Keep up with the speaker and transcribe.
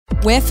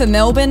We're for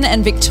Melbourne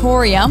and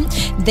Victoria.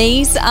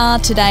 These are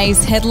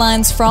today's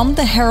headlines from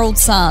the Herald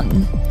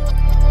Sun.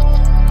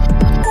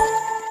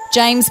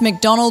 James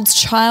McDonald's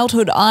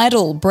childhood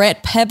idol,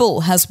 Brett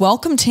Pebble, has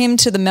welcomed him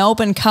to the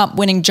Melbourne Cup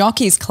winning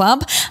Jockeys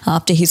club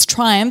after his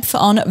triumph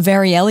on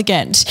Very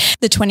Elegant.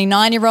 The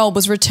 29-year-old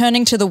was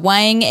returning to the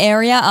weighing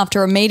area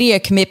after a media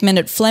commitment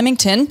at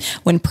Flemington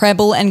when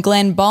Pebble and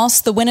Glenn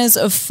Boss, the winners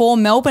of 4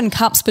 Melbourne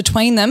Cups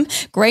between them,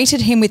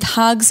 greeted him with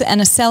hugs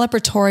and a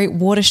celebratory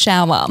water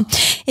shower.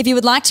 If you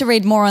would like to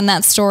read more on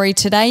that story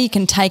today, you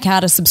can take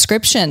out a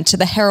subscription to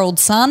the Herald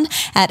Sun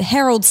at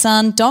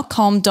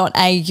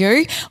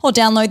heraldsun.com.au or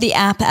download the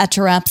app at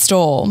your app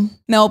store.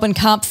 Melbourne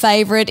Cup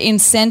favourite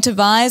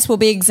Incentivise will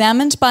be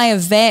examined by a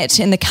vet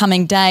in the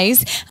coming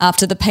days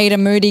after the Peter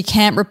Moody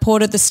camp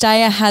reported the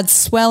stayer had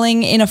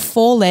swelling in a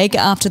foreleg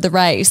after the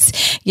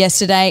race.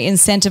 Yesterday,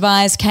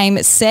 Incentivise came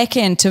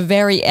second to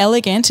Very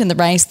Elegant in the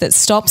race that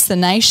stops the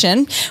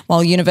nation,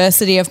 while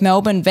University of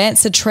Melbourne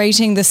vets are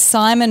treating the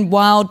Simon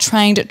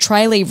Wild-trained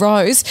Tralee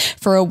Rose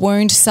for a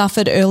wound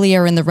suffered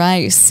earlier in the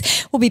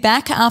race. We'll be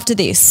back after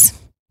this.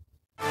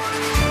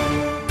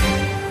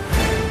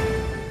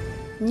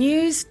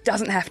 News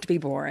doesn't have to be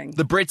boring.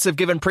 The Brits have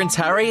given Prince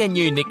Harry a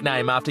new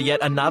nickname after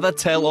yet another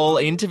tell-all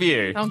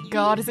interview. Oh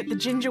God, is it the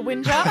Ginger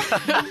Whinger?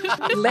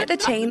 Let the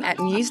team at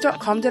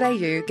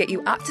news.com.au get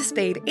you up to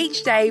speed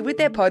each day with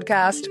their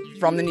podcast,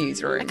 From the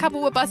Newsroom. A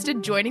couple were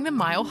busted joining the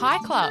Mile High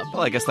Club.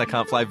 Well, I guess they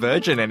can't play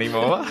Virgin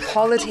anymore.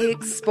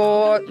 Politics,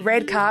 sport,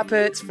 red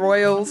carpets,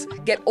 royals.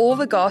 Get all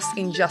the goss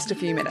in just a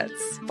few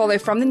minutes. Follow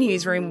From the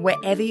Newsroom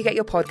wherever you get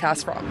your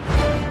podcasts from.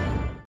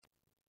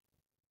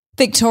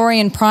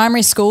 Victorian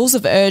primary schools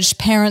have urged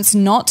parents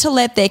not to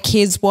let their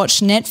kids watch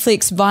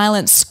Netflix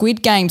violent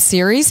Squid Game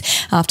series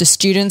after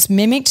students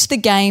mimicked the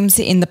games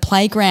in the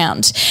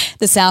playground.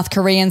 The South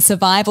Korean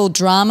survival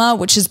drama,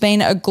 which has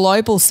been a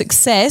global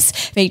success,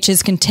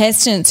 features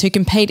contestants who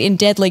compete in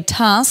deadly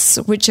tasks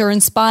which are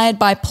inspired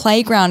by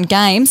playground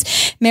games.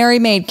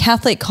 Marymead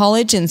Catholic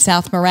College in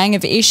South Morang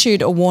have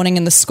issued a warning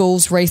in the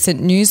school's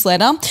recent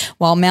newsletter,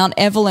 while Mount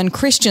Evelyn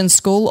Christian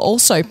School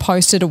also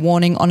posted a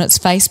warning on its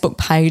Facebook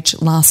page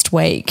last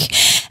week.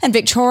 And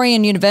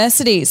Victorian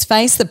universities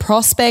face the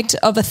prospect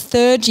of a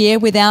third year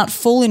without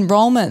full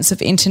enrolments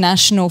of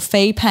international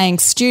fee-paying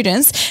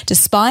students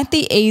despite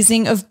the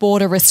easing of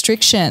border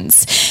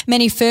restrictions.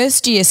 Many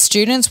first-year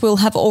students will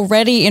have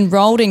already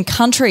enrolled in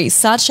countries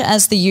such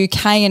as the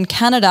UK and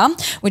Canada,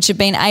 which have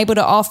been able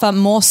to offer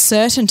more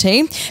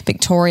certainty.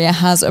 Victoria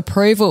has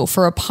approval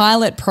for a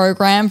pilot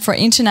program for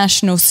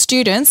international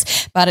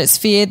students, but it's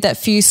feared that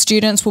few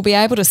students will be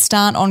able to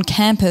start on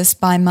campus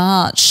by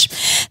March.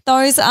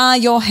 Those are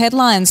your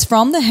headlines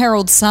from the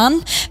Herald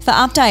Sun. For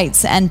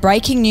updates and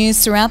breaking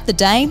news throughout the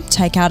day,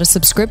 take out a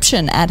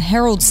subscription at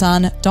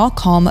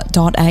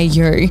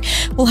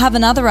heraldsun.com.au. We'll have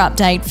another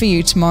update for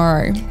you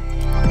tomorrow.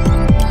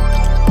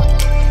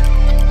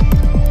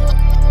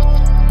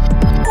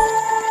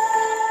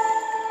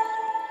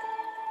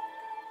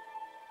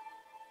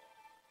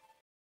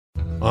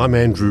 I'm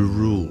Andrew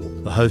Rule,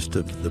 the host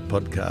of the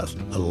podcast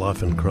A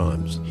Life and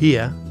Crimes.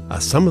 Here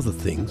are some of the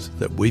things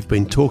that we've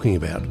been talking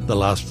about the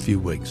last few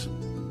weeks.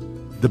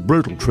 The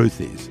brutal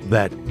truth is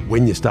that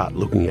when you start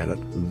looking at it,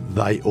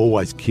 they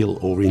always kill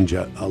or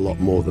injure a lot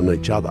more than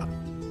each other.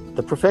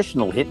 The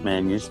professional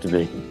hitman used to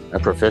be a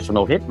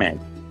professional hitman.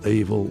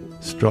 Evil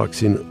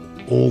strikes in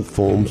all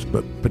forms,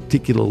 but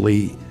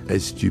particularly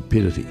as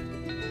stupidity.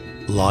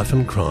 Life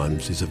and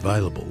Crimes is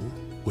available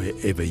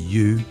wherever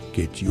you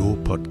get your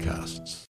podcasts.